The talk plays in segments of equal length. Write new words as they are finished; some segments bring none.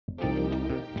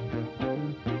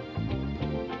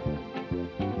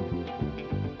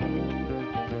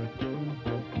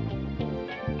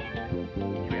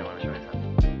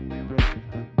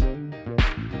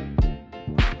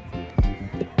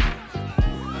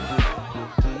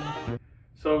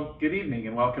good evening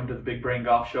and welcome to the Big Brain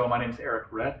Golf Show. My name is Eric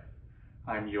Redd.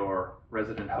 I'm your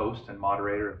resident host and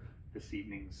moderator of this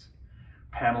evening's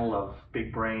panel of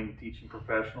Big Brain teaching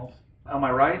professionals. On my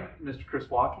right, Mr.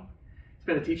 Chris Walkie. He's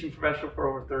been a teaching professional for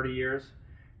over 30 years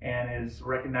and is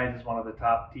recognized as one of the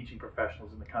top teaching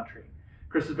professionals in the country.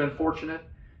 Chris has been fortunate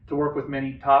to work with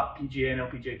many top PGA and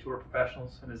LPGA Tour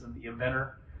professionals and is the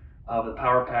inventor of the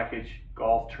Power Package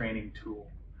golf training tool.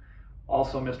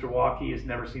 Also, Mr. Walkie has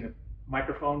never seen a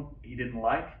microphone he didn't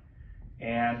like,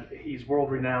 and he's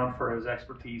world renowned for his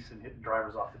expertise in hitting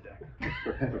drivers off the deck.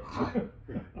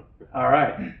 All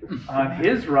right, on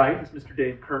his right is Mr.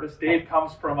 Dave Curtis. Dave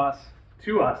comes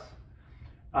to us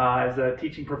as a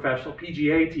teaching professional,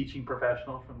 PGA teaching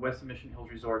professional from West Mission Hills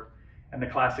Resort and the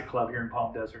Classic Club here in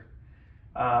Palm Desert.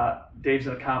 Dave's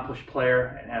an accomplished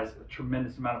player and has a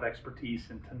tremendous amount of expertise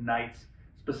in tonight's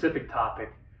specific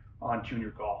topic on junior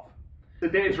golf. To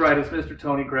Dave's right is Mr.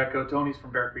 Tony Greco. Tony's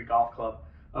from Bear Creek Golf Club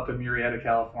up in Murrieta,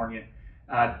 California.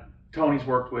 Tony's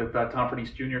worked with Tom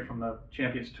Pernice Jr. from the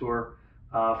Champions Tour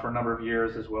for a number of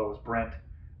years, as well as Brent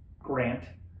Grant,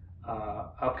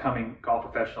 upcoming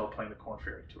golf professional playing the Korn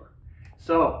Ferry Tour.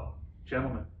 So,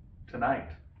 gentlemen,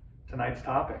 tonight's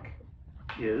topic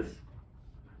is,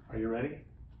 are you ready?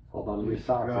 Hold on to your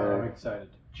socks. I'm excited.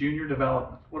 Junior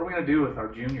development. What are we going to do with our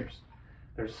juniors?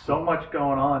 There's so much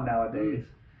going on nowadays.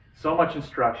 So much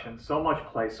instruction, so much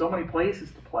play, so many places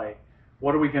to play.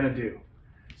 What are we going to do?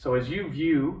 So as you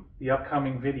view the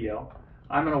upcoming video,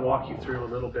 I'm going to walk you through a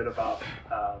little bit about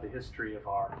the history of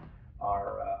our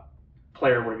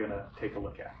player we're going to take a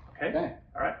look at. Okay?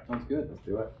 All right. Sounds good. Let's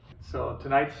do it. So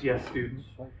tonight's guest student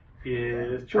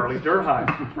is Charlie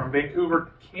Durheim from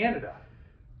Vancouver, Canada.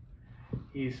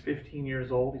 He's 15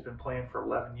 years old. He's been playing for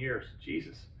 11 years.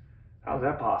 Jesus, how's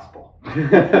that possible?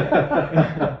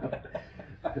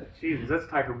 Jesus, that's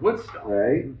Tiger Woods stuff.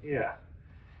 Right? Yeah.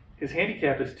 His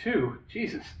handicap is 2.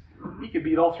 Jesus, he could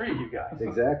beat all 3 of you guys.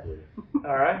 Exactly.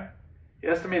 All right. The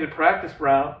estimated practice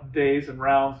days and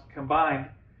rounds combined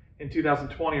in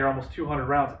 2020 are almost 200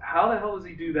 rounds. How the hell does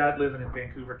he do that living in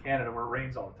Vancouver, Canada, where it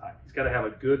rains all the time? He's got to have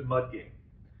a good mud game.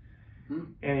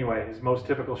 Anyway, his most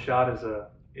typical shot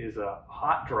is a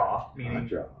hot draw, meaning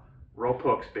rope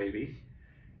hooks, baby.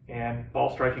 And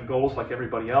ball striking goals like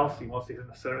everybody else. He wants to hit in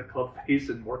the center of the club face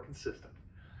and more consistent.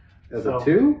 As a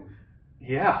 2?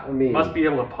 Yeah, I mean, must be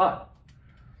able to putt.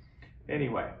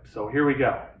 Anyway, so here we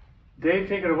go. Dave,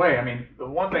 take it away. I mean, the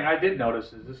one thing I did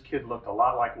notice is this kid looked a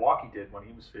lot like Walkie did when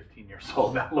he was 15 years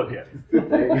old. Now look at him.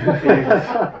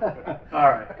 All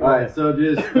right. All right, so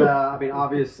just,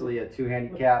 obviously a 2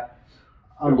 handicap.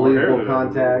 Unbelievable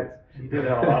contact. He did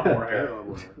have a lot more hair.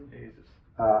 Jesus.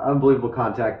 Unbelievable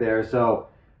contact there. So,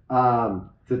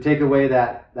 to take away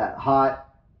that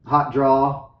hot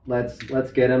draw, let's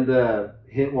get him to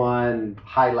hit one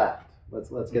high left.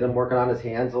 Let's get him working on his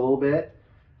hands a little bit,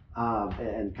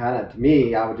 and kind of, to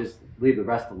me, I would just leave the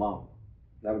rest alone.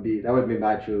 That would be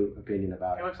my true opinion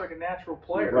about it. He looks like a natural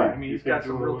player. Right. I mean, he's got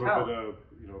some real talent. A little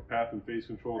bit of path and face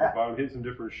control at the bottom, hit some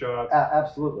different shots.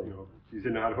 Absolutely. He's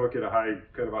hitting how to hook at a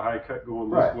high cut going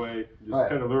this way. Just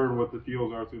kind of learn what the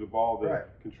feels are through the ball to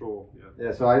control.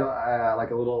 Yeah. So I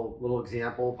like a little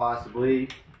example possibly.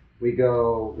 We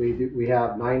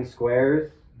have 9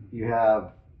 squares. You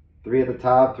have 3 at the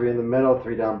top, 3 in the middle,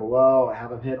 3 down below. I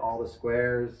have him hit all the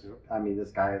squares. Yep. I mean,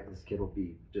 this kid will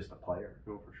be just a player.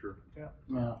 Oh, for sure. Yeah.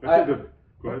 Go ahead.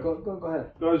 Go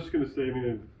ahead. No, I was just going to say,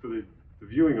 for the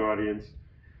viewing audience,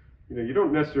 you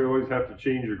don't necessarily always have to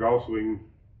change your golf swing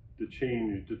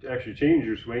to actually change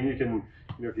your swing. You can,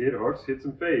 if you hit hooks, hit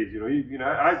some fades.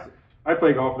 I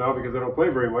play golf now because I don't play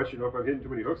very much. If I'm hitting too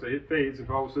many hooks, I hit fades, and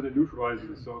all of a sudden it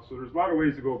neutralizes itself. So there's a lot of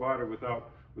ways to go about it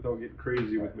without getting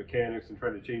crazy with mechanics and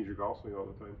trying to change your golf swing all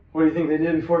the time. What do you think they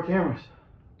did before cameras?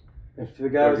 If the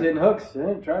guy was hitting hooks,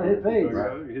 trying to hit fades.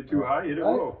 You hit too high, hit it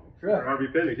low. Correct. Harvey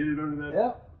Pennick hit it under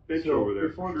that bench over there.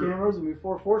 Before cameras and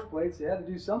before force plates, they had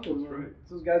to do something. That's right.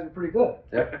 Those guys were pretty good.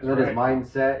 Yep. And then his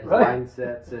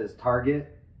mindset says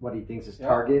target, what he thinks is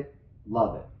target,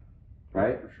 love it.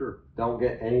 Right? For sure. Don't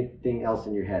get anything else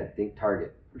in your head. Think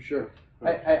target. For sure.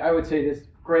 I would say this,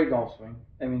 great golf swing.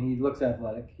 I mean, he looks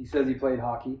athletic. He says he played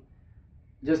hockey.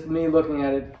 Just me looking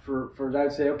at it, for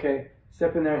I'd say, okay,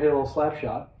 step in there and hit a little slap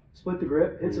shot. Split the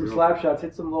grip, hit some slap shots,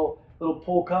 hit some little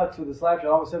pull cuts with the slap shot.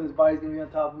 All of a sudden his body's going to be on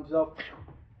top of himself.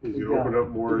 He's going to open up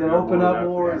more. He's going to open up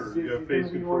more. He's going to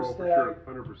face control for sure,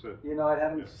 100%. I'd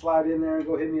have him slide in there and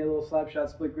go hit me a little slap shot,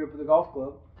 split grip with a golf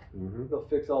club. They'll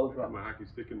fix all the trouble. My hockey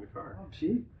stick in the car. Oh,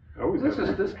 gee.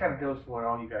 This kind of goes to what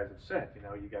all you guys have said.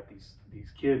 You got these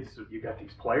kids, you got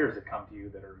these players that come to you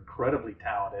that are incredibly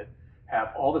talented,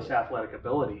 have all this athletic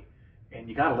ability, and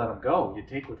you got to let them go. You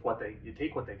take what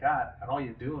they got, and all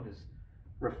you're doing is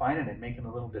refining it, making it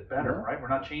a little bit better, right? We're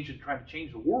not trying to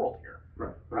change the world here,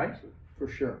 right? For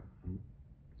sure.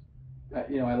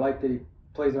 I like that he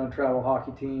plays on a travel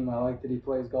hockey team. I like that he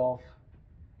plays golf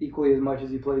equally as much as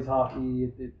he plays hockey.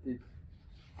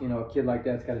 A kid like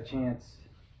that's got a chance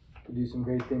to do some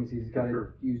great things. He's got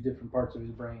to use different parts of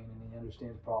his brain, and he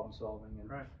understands problem solving.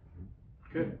 Right.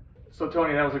 Good. So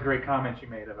Tony, that was a great comment you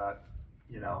made about,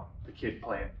 the kid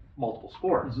playing multiple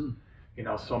sports.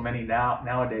 So many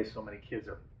nowadays, so many kids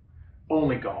are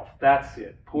only golf. That's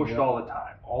it. Pushed all the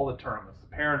time, all the tournaments, the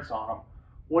parents on them.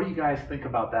 What do you guys think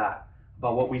about that?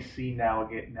 About what we see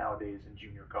nowadays in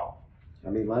junior golf? I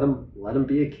mean, let them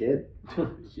be a kid.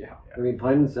 Yeah. I mean,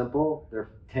 plain and simple.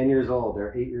 They're 10 years old.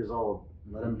 They're 8 years old.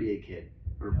 Let them be a kid.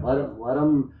 Let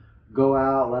them go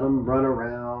out. Let them run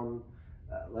around.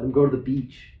 Let them go to the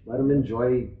beach. Let them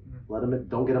enjoy.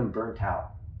 Don't get them burnt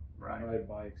out. Ride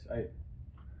bikes.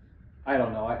 I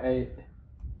don't know.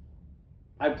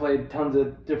 I played tons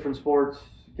of different sports.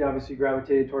 Obviously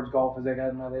gravitated towards golf as I got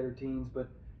in my later teens, but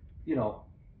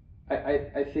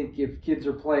I think if kids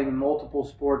are playing multiple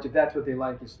sports, if that's what they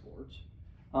like is sports,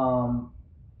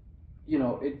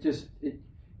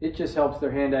 it just helps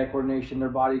their hand-eye coordination, their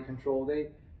body control.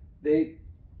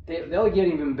 They'll get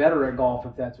even better at golf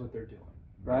if that's what they're doing,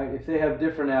 right? If they have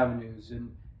different avenues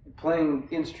and playing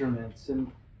instruments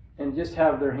and just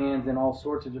have their hands in all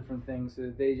sorts of different things, so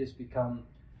that they just become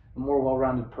a more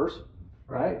well-rounded person,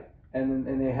 right?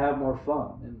 And they have more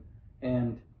fun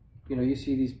and you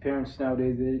see these parents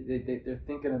nowadays, they're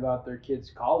thinking about their kids'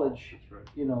 college,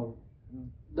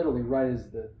 literally right as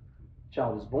the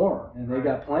child is born, and they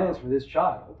got plans for this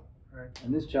child,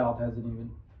 and this child hasn't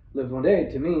even lived one day.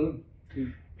 To me,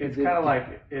 it's kind of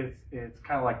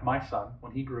like my son.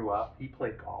 When he grew up, he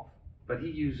played golf, but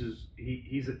he's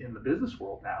in the business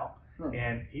world now,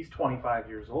 and he's 25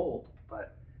 years old.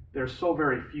 But there's so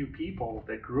very few people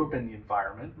that grew up in the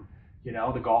environment,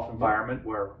 the golf environment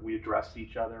where we address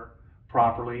each other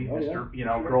properly,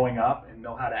 growing up and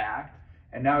know how to act.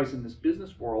 And now he's in this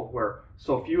business world where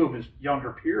so few of his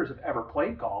younger peers have ever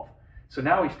played golf. So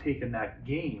now he's taken that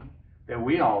game that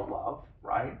we all love,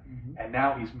 right? And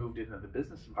now he's moved into the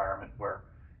business environment where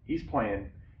he's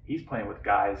playing with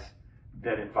guys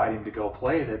that invite him to go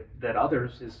play that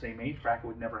others his same age bracket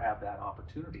would never have that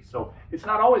opportunity. So it's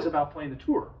not always about playing the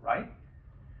tour, right?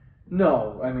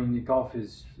 No, I mean, golf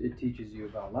it teaches you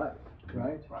about life,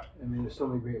 right? I mean, there's so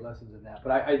many great lessons in that.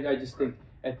 But I just think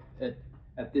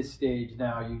at this stage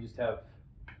now, you just have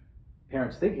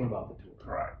parents thinking about the tour.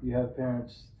 Right. You have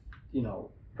parents,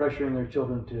 pressuring their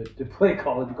children to play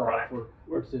college golf.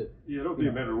 Or to, I don't think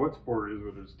it matters what sport it is,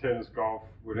 whether it's tennis, golf,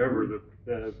 whatever.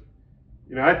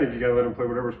 I think you got to let them play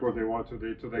whatever sport they want till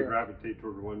they gravitate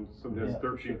toward one. Sometimes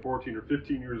 13, 14, or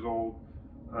 15 years old.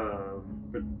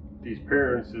 But these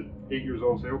parents at 8 years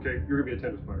old say, okay, you're going to be a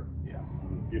tennis player. Yeah.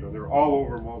 They're all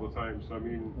over them all the time. So, I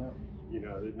mean,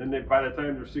 and then by the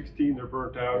time they're 16, they're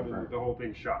burnt out and the whole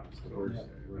thing's shot. So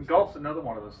golf's another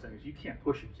one of those things. You can't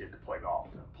push a kid to play golf,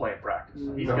 play and practice.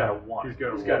 He's got to want it. He's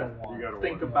got to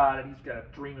think about it. He's got to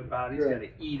dream about it. He's got to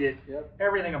eat it.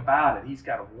 Everything about it. He's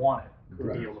got to want it to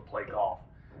be able to play golf.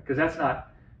 Because that's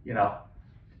not,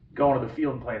 going to the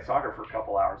field and playing soccer for a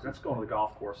couple hours. That's going to the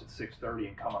golf course at 6:30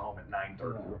 and coming home at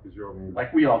 9:30.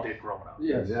 Like we all did growing up.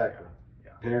 Yeah, exactly.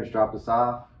 Yeah. Parents dropped us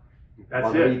off. That's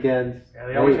on it. The weekends. Yeah,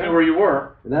 they always knew where you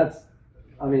were. And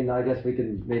I guess we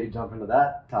can maybe jump into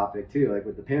that topic too, like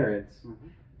with the parents.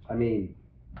 I mean,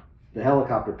 the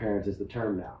helicopter parents is the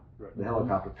term now. The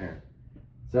helicopter parent.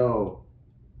 So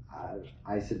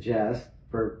I suggest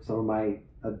for some of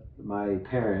my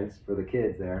parents, for the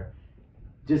kids there,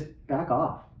 just back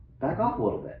off a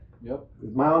little bit. Yep.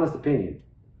 It's my honest opinion.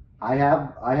 I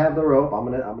have the rope. I'm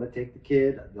gonna take the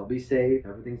kid. They'll be safe.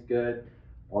 Everything's good.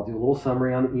 I'll do a little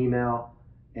summary on the email,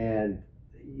 and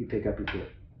you pick up your kid.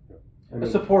 A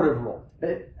supportive role.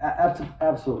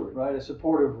 Absolutely. Right, a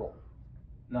supportive role,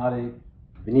 not a.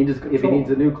 If he needs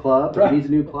a new club, get him a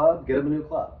new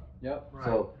club. Yep. Right.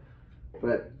 So,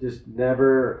 but just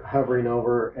never hovering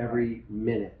over every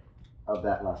minute of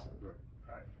that lesson.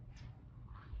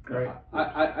 Great.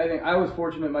 I think I was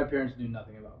fortunate my parents knew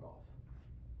nothing about golf,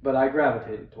 but I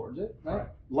gravitated towards it. Right?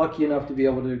 Lucky enough to be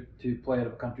able to play at a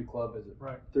country club as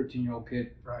a 13-year-old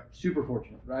kid. Right. Super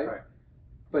fortunate, right?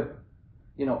 But,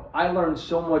 I learned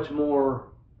so much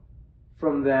more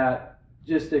from that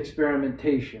just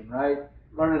experimentation, right?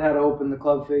 Learning how to open the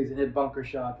club face and hit bunker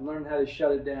shots, learning how to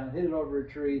shut it down, hit it over a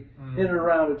tree, hit it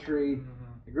around a tree.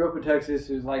 I grew up in Texas.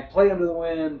 It was like play under the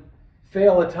wind,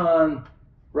 fail a ton,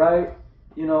 right?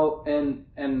 And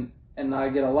And I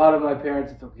get a lot of my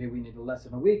parents, it's okay, we need a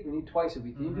lesson a week, we need twice a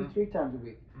week, you need to do 3 times a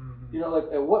week. Mm-hmm. You know, like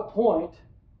at what point,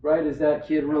 right, is that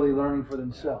kid really learning for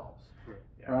themselves,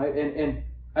 right? And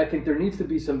I think there needs to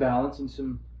be some balance and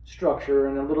some structure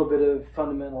and a little bit of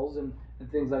fundamentals and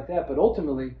things like that. But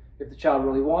ultimately, if the child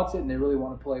really wants it and they really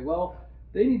want to play well,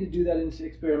 they need to do that in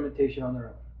experimentation on their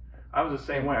own. I was the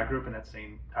same way. I grew up in that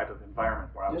same type of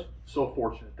environment where I was so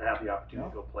fortunate to have the opportunity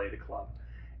to go play at a club.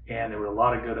 And there were a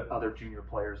lot of good other junior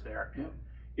players there. And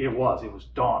it was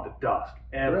dawn to dusk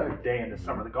every day in the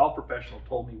summer. The golf professional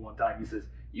told me one time, he says,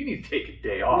 you need to take a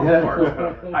day off.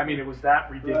 I mean, it was that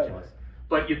ridiculous.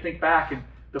 But you think back, and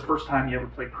the first time you ever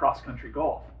played cross-country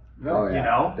golf, you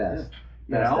know? Best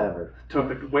You know,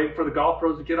 ever. Waiting for the golf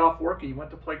pros to get off work, and you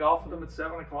went to play golf with them at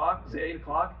 7 o'clock, it's 8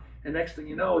 o'clock, and next thing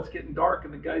you know, it's getting dark,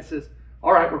 and the guy says,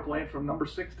 all right, we're playing from number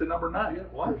 6 to number 9.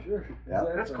 What? For sure. Yeah.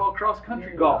 That's called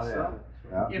cross-country golf, Yeah. son.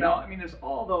 Yeah. You know, I mean, there's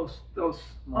all those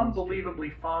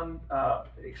unbelievably fun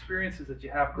experiences that you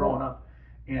have growing up,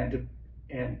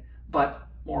 but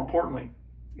more importantly,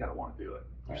 you gotta want to do it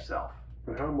yourself.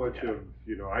 And how much of,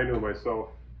 I know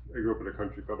myself, I grew up at a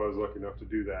country club, I was lucky enough to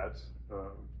do that.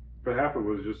 But half of it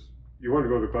was just, you wanted to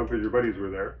go to the club because your buddies were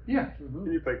there. Yeah.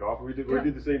 And you played golf. We did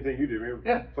the same thing you did. We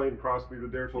were playing cross, we were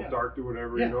there till dark, do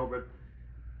whatever, but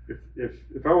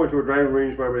if I went to a driving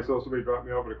range by myself, somebody dropped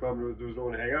me off at a club and there was no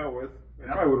one to hang out with,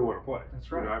 I probably wouldn't want to play.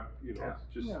 That's right. It's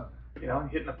just... You know,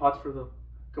 hitting the putts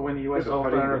to win the U.S. the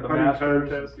Open putting- or the putting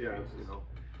Masters.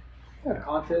 contest,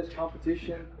 Contest,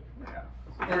 competition. Yeah.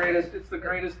 It's the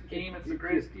greatest game. It's the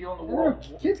greatest deal in the And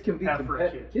world. kids can be Have for a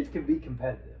kid. kids can be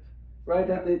competitive, right?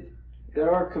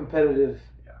 There are competitive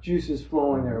juices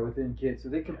flowing there within kids, so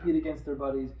they compete against their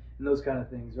buddies and those kind of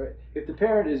things, right? If the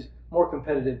parent is more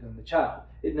competitive than the child,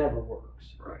 it never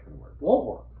works. Right. Won't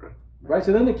work. Right.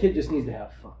 So then the kid just needs to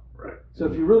have fun. Right. So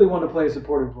if you really want to play a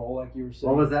supportive role, like you were saying,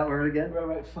 What was that word again?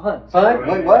 Right. Fun. Fun?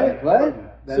 Right.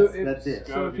 What? That's it.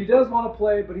 So if he does want to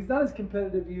play, but he's not as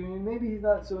competitive as you, and maybe he's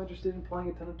not so interested in playing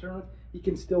a ton of tournaments, he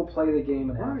can still play the game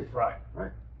and have fun.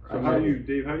 Right. So how do you,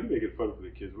 Dave, how do you make it fun for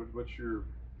the kids? What's your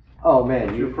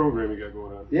program you got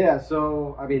going on? Yeah,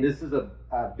 so I mean, this is a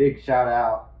big shout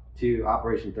out to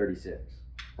Operation 36.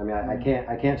 I mean, I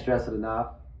can't stress it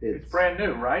enough. It's brand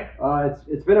new, right?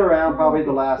 It's been around probably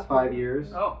the last 5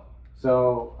 years. Oh.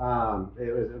 So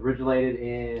it was originated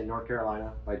in North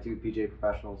Carolina by 2 PGA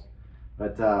professionals.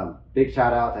 But big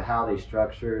shout out to how they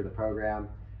structure the program.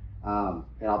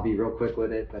 And I'll be real quick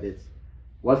with it, but it's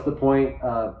what's the point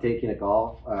of taking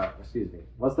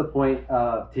what's the point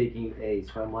of taking a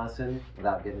swim lesson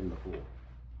without getting in the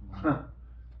pool?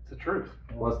 It's the truth.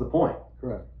 What's the point?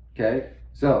 Correct. Okay,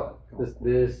 so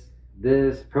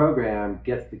this program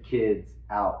gets the kids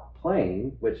out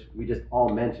playing, which we just all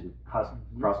mentioned,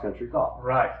 cross-country golf.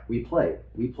 Right. We played.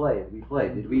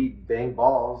 Did we bang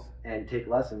balls and take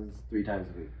lessons 3 times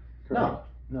a week? Correct.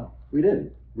 No, we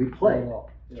didn't. We played.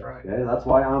 That's right. Okay, that's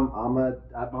why I'm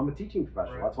a teaching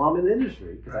professional. Right. That's why I'm in the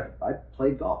industry, because Right. I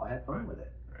played golf. I had fun with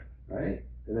it. Right.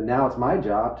 And then now it's my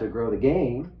job to grow the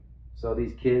game, so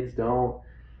these kids don't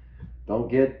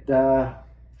get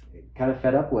kind of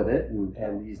fed up with it,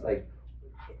 and these like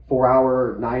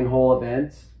 4-hour 9-hole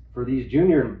events for these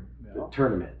junior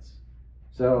tournaments.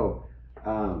 So,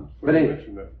 but anyway,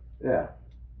 mentioned that. yeah.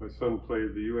 My son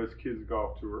played the U.S. Kids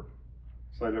Golf Tour,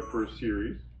 signed up for a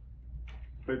series,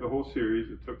 played the whole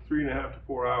series. It took 3.5 to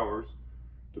 4 hours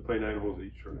to play 9 holes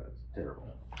each tournament.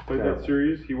 Terrible. Played Terrible. that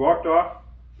series. He walked off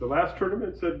the last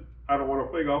tournament and said, I don't want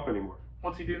to play golf anymore.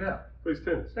 What's he do now? Plays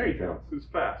tennis. There you go. It's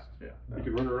fast. Yeah. He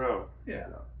can run around. Yeah.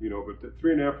 But the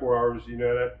 3.5, 4 hours,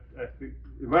 that I think,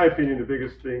 in my opinion, the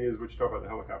biggest thing is what you talk about, the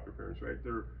helicopter parents, right?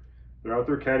 They're out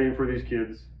there caddying for these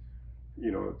kids.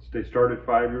 They start at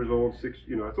 5 years old, 6.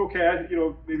 It's okay.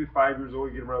 Maybe 5 years old,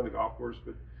 you get them around the golf course,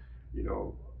 but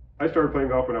I started playing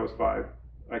golf when I was 5.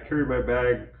 I carried my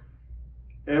bag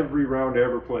every round I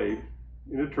ever played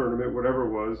in a tournament, whatever it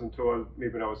was, until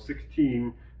when I was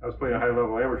 16. I was playing a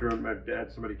high-level amateur, and my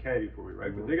dad, somebody caddied for me,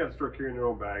 right? But they got to start carrying their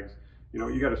own bags.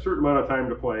 You got a certain amount of time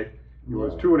to play. It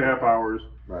was 2.5 hours.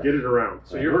 Right. Get it around.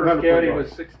 So your first caddy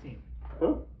was 16.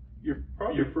 Huh? You're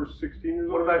probably your first 16 years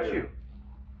What old. about you?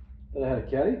 That I had a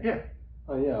caddy? Yeah.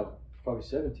 Oh yeah, probably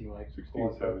 17 when I 16,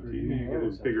 qualified for 17. You get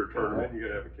a bigger tournament, you got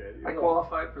to have a caddy. I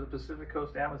qualified for the Pacific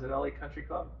Coast Amas at LA Country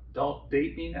Club. Don't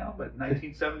date me now, but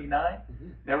 1979.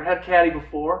 Never had a caddy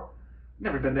before.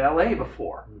 Never been to LA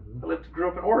before. I grew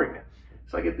up in Oregon.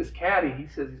 So I get this caddy. He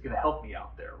says he's going to help me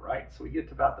out there, right? So we get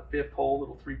to about the 5th hole,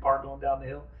 little 3-part going down the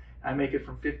hill. I make it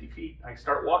from 50 feet. I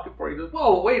start walking for it. He goes,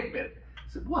 whoa, wait a minute. I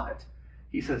said, what?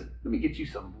 He says, let me get you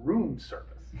some room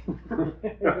service.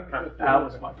 That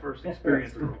was my first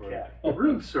experience with a cat.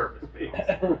 Room service, baby.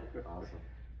 Awesome.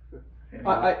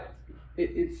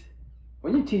 It's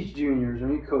when you teach juniors,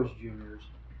 when you coach juniors,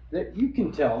 that you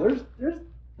can tell there's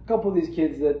a couple of these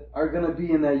kids that are going to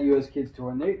be in that U.S. Kids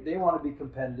Tour, and they want to be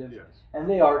competitive, Yes. and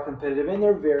they are competitive, and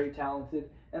they're very talented,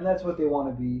 and that's what they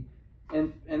want to be,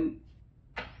 and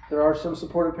there are some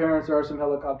supportive parents, there are some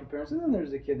helicopter parents, and then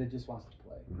there's a kid that just wants to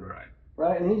play,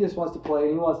 right? And he just wants to play,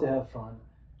 and he wants to have fun,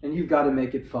 and you've got to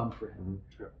make it fun for him.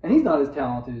 Sure. And he's not as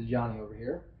talented as Johnny over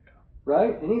here,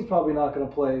 right? And he's probably not going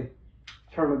to play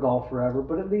tournament golf forever,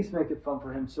 but at least make it fun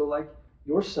for him. So, like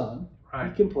your son, he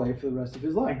can play for the rest of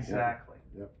his life. Exactly.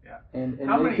 Yep. Yeah. And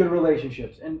How make many- good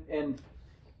relationships and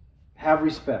have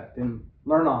respect and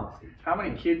learn honesty. How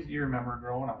many kids do you remember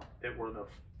growing up that were the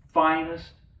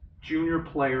finest junior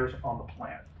players on the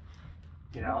planet?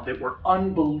 You know, that were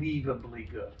unbelievably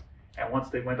good. And once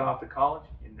they went off to college,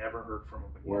 you never heard from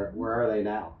them again. Where are they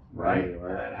now? Right?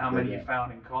 Where- And how many you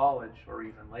found in college or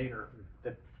even later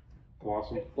that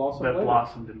Blossom.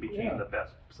 blossomed and became Yeah.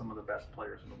 some of the best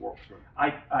players in the world.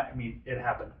 I mean, it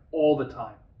happened all the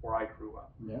time where I grew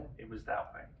up. Yeah. It was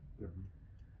that way.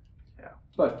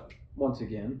 But once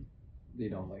again,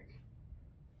 like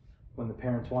when the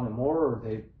parents wanted more, or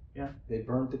they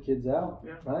burnt the kids out.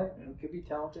 Yeah. Right? Yeah. It could be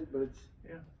talented, but it's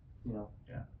Yeah.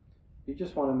 You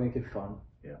just want to make it fun.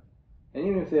 Yeah. And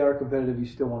even if they are competitive, you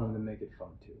still want them to make it fun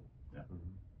too.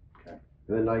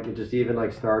 And then like just even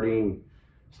like starting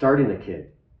a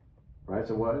kid, right?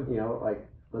 So what like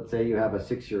let's say you have a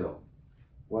 6-year-old.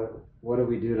 What do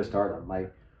we do to start them?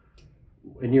 Like,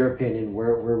 in your opinion,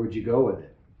 where would you go with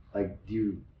it? Like, do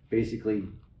you basically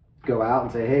go out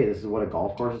and say, hey, this is what a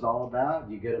golf course is all about?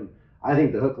 Do you get them? I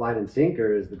think the hook, line, and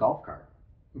sinker is the golf cart.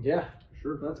 Yeah.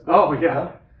 Sure. That's good. Oh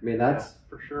yeah. I mean, that's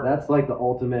For sure. that's like the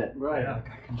ultimate. right. Yeah. Like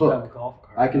I can Hook. drive a golf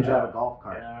cart. I can drive a golf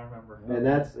cart. Yeah, I remember.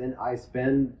 And I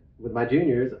spend with my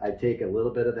juniors, I take a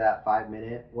little bit of that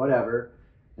 5-minute whatever,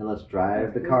 and let's drive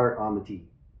That's the good. cart on the tee.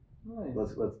 Nice.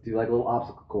 Let's do like a little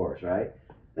obstacle course, right?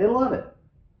 They love it,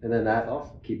 and then that That's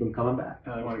awesome. keep them coming back.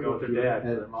 Now they want to go with their dad,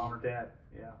 And- their mom or dad.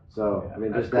 Yeah. So Yeah, I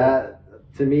mean, that's just that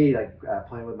to me, like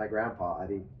playing with my grandpa, I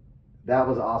think that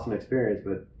was an awesome experience.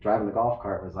 But driving the golf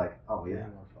cart was like, oh yeah,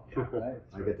 Right.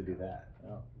 I get to do that.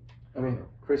 I mean,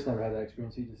 Chris never had that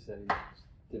experience. He just said he just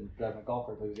didn't drive a golf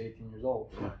cart until he was 18 years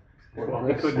old. Well,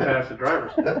 he couldn't pass the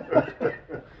driver's Oh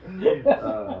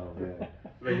man.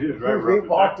 Like, you need a driver We off the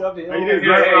walked deck. up the hill. I need a Yeah,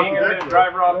 driver off you the can deck. get a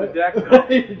driver off the deck.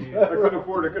 I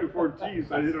couldn't afford tees,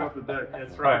 so I hit it off the deck.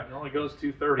 That's right. It only goes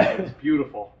 230. It's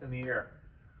beautiful in the air.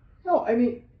 No, I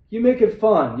mean, you make it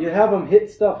fun. You have them hit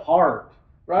stuff hard,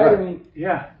 right? Right. I mean,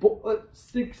 Yeah.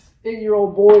 6,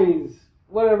 8-year-old boys,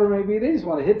 whatever it may be, they just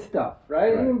want to hit stuff,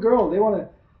 right? Right. Even girls,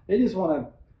 they just want to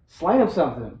slam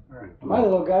something. Right. My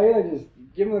little guy, just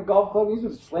give him the golf club. He's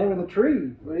just slamming the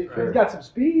tree. But he's got some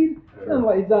speed.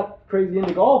 Sure. He's not crazy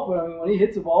into golf, but I mean, when he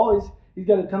hits a ball, he's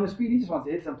got a ton of speed. He just wants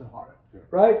to hit something hard,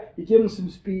 right? You give him some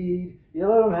speed. You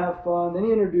let him have fun. Then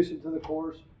you introduce him to the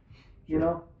course. You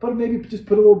know, but maybe just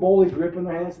put a little bowling grip in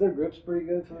their hands. So their grip's pretty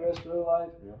good for the rest of their life.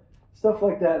 Yeah. Stuff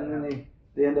like that, and then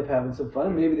they end up having some fun,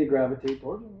 and maybe they gravitate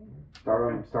toward it.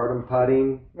 Start them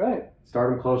putting. Right.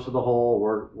 Start them close to the hole.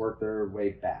 Work their way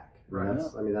back. Right.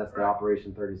 That's the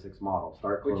Operation 36 model.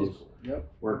 Start close. Which is cool.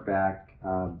 Yep. Work back.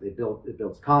 It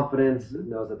builds confidence. It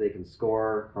knows that they can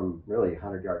score from really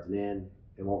 100 yards and in.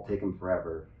 It won't take them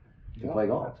forever to Yeah, play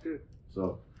golf. That's good.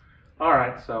 So All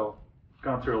right. So,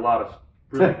 gone through a lot of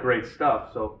really great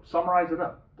stuff. So, summarize it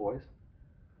up, boys.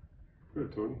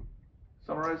 Good, Tony.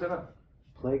 Summarize it up.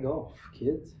 Play golf,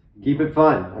 kids. keep it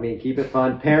fun. I mean, keep it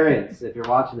fun. Parents, if you're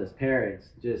watching this, parents,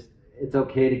 it's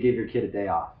okay to give your kid a day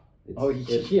off.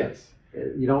 Yes.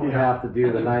 You don't Yeah. have to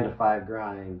do the 9 to 5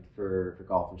 grind for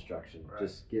golf instruction. Right.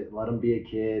 Just let them be a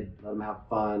kid. Let them have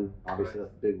fun. Obviously,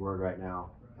 that's a big word right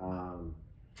now.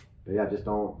 But yeah, just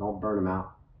don't burn them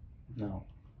out. No.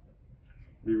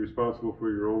 Be responsible for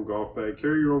your own golf bag.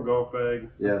 Carry your own golf bag.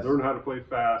 Yes. Learn how to play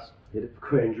fast. Hit it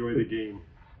quick. Enjoy the game.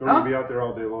 Don't Huh? want to be out there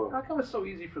all day long. How come it's so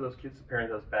easy for those kids to carry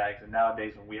those bags, and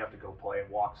nowadays when we have to go play and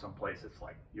walk someplace, it's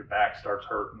like your back starts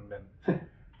hurting, and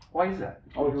why is that?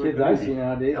 All the kids I see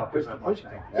nowadays Yeah, push the push push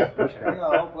that bike. much. Yeah, push bike.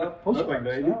 Yeah, push That's like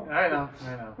bikes 90. now. I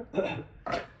know.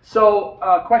 So,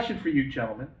 question for you,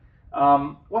 gentlemen: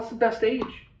 what's the best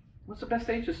age? What's the best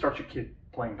age to start your kid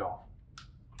playing golf?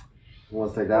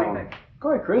 Let's take What that do you one. think? Go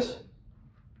ahead, Chris.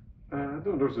 I don't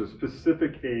know if there's a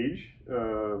specific age.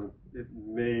 It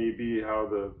may be how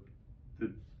the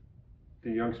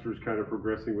youngsters kind of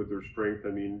progressing with their strength. I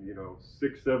mean,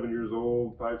 6, 7 years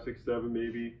old, 5, 6, 7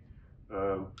 maybe.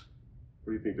 What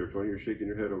do you think there, Tony? You're shaking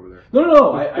your head over there.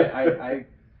 No.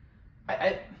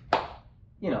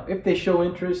 if they show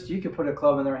interest, you could put a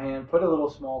club in their hand, put a little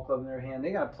small club in their hand.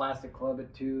 They got a plastic club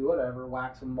at 2, whatever,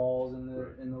 wax some balls in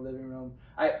the living room.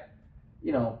 I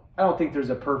don't think there's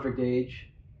a perfect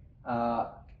age,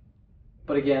 but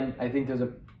again, I think there's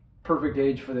a perfect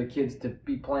age for the kids to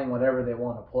be playing whatever they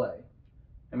want to play.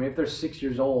 I mean, if they're 6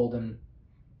 years old and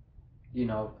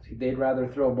they'd rather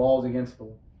throw balls against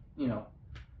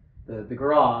the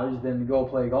garage than go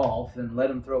play golf, then let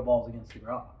them throw balls against the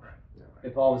garage.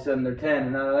 If all of a sudden they're 10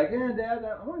 and now they're like, yeah, Dad,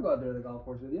 I want to go out there to the golf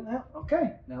course with you. Yeah,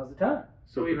 okay, now's the time.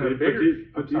 So even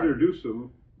but to introduce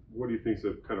them, what do you think is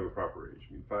kind of a proper age?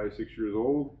 I mean, 5, 6 years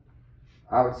old?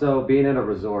 So being in a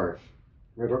resort,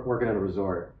 we're working in a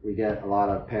resort, we get a lot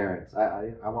of parents.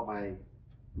 I want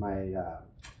my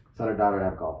son or daughter to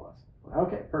have golf lessons.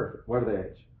 Okay, perfect. What are they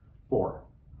age? 4.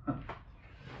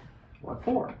 What,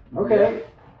 4? Okay. Yeah.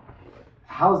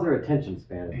 How's their attention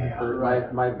span?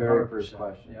 My very first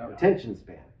question. Yeah. Attention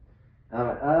span.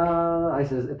 I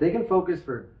says, if they can focus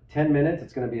for 10 minutes,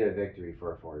 it's going to be a victory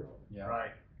for a 4-year-old. Yeah.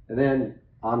 Right. And then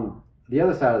on the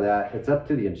other side of that, it's up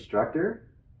to the instructor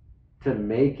to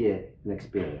make it an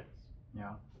experience.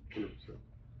 Yeah.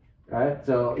 Right?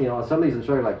 So, some of these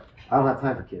instructors are like, I don't have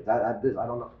time for kids. I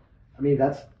don't know. I mean,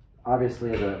 that's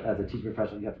obviously as a teaching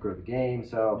professional, you have to grow the game.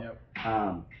 So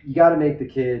you got to make the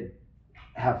kid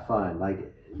have fun. Like,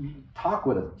 talk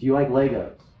with them. Do you like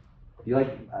Legos? Do you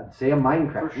like, say, a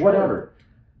Minecraft? Sure. Whatever.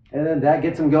 And then that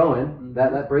gets them going. Mm-hmm.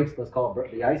 That breaks, let's call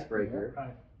it the icebreaker. Yeah,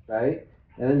 right?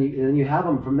 And then you have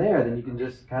them from there. Then you can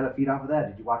just kind of feed off of that.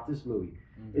 Did you watch this movie?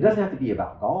 Mm-hmm. It doesn't have to be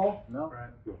about golf. No. Right.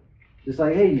 Just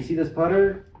like, hey, you see this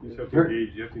putter? You just have to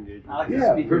engage. You have to engage. I like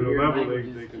to speak your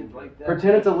language.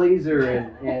 Pretend it's a laser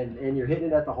and you're hitting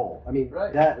it at the hole. I mean,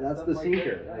 that's the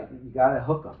sinker. Like, you got to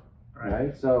hook them.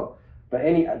 Right? So, but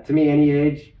to me, any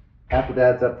age, after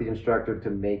that, it's up to the instructor to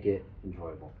make it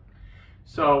enjoyable.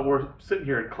 So we're sitting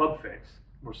here at Club Fix.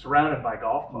 We're surrounded by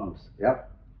golf clubs.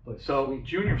 Yep. So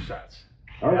junior sets,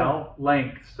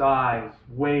 length, size,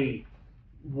 weight.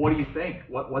 What do you think?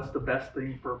 What's the best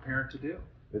thing for a parent to do?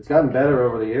 It's gotten better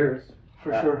over the years.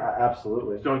 For sure.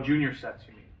 Absolutely. So junior sets,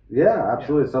 you mean? Yeah,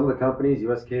 absolutely. Yeah. Some of the companies,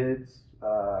 US Kids,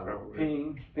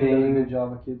 Ping does a good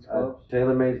job with kids clubs.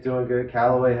 TaylorMade's doing good.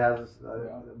 Callaway has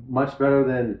much better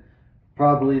than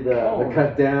probably the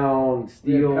cut down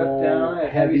steel,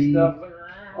 heavy stuff.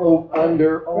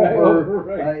 Under,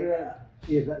 over.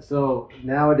 So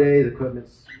nowadays,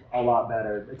 equipment's a lot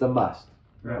better. It's a must.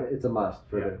 Right. It's a must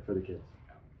for the kids.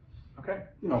 Okay.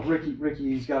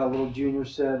 Ricky's got a little junior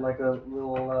set, like a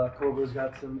little Cobra's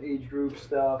got some age group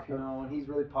stuff, and he's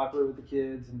really popular with the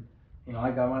kids. And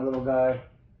I got my little guy,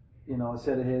 a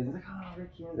set of his. He's like, oh,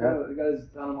 Ricky, I got his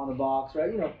on him on the box,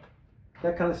 right?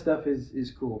 That kind of stuff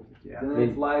is cool for the kids. And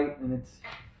it's light and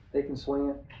they can swing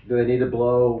it. Do they need to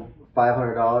blow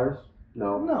 $500?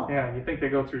 No. Yeah, you think they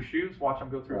go through shoes? Watch them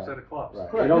go through a set of clubs.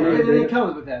 Right. It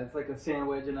comes with that. It's like a sand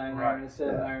wedge, an iron, and a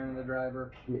 7-iron, and a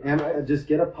driver. And just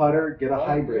get a putter, get a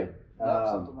hybrid.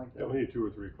 Something like that. You only need 2 or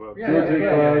 3 clubs. 2 or 3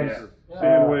 clubs.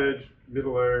 Sand wedge,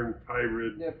 middle iron,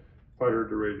 hybrid, putter,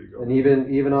 to ready to go. And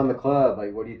even on the club,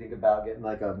 like, what do you think about getting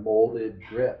like a molded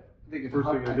grip? First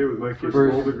thing I did was my kids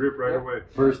molded grip right away.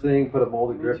 First thing, put a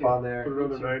molded grip on there. Put it on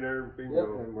the 9-iron,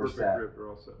 bingo, and we're perfect set. grip, they're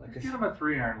all set. Just get them a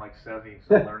 3-iron like Sevy,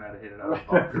 so learn how to hit it out of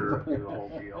bunker, do the whole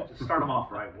deal. Just start them off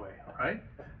right way, all right?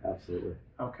 Absolutely.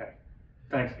 Okay.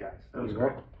 Thanks, guys. That was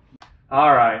great.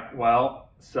 All right. Well,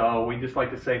 so we'd just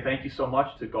like to say thank you so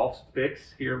much to Golf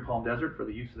Fix here in Palm Desert for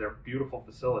the use of their beautiful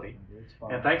facility.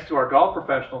 And thanks to our golf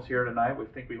professionals here tonight. We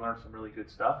think we learned some really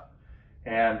good stuff.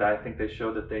 And I think they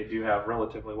showed that they do have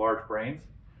relatively large brains.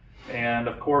 And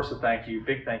of course,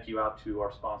 big thank you out to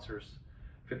our sponsors,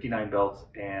 59 Belts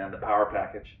and the Power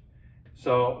Package.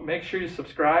 So make sure you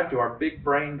subscribe to our Big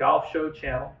Brain Golf Show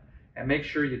channel, and make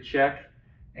sure you check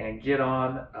and get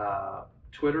on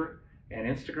Twitter and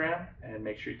Instagram, and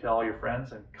make sure you tell all your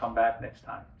friends and come back next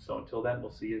time. So until then, we'll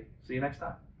see you next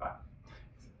time.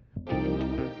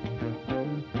 Bye.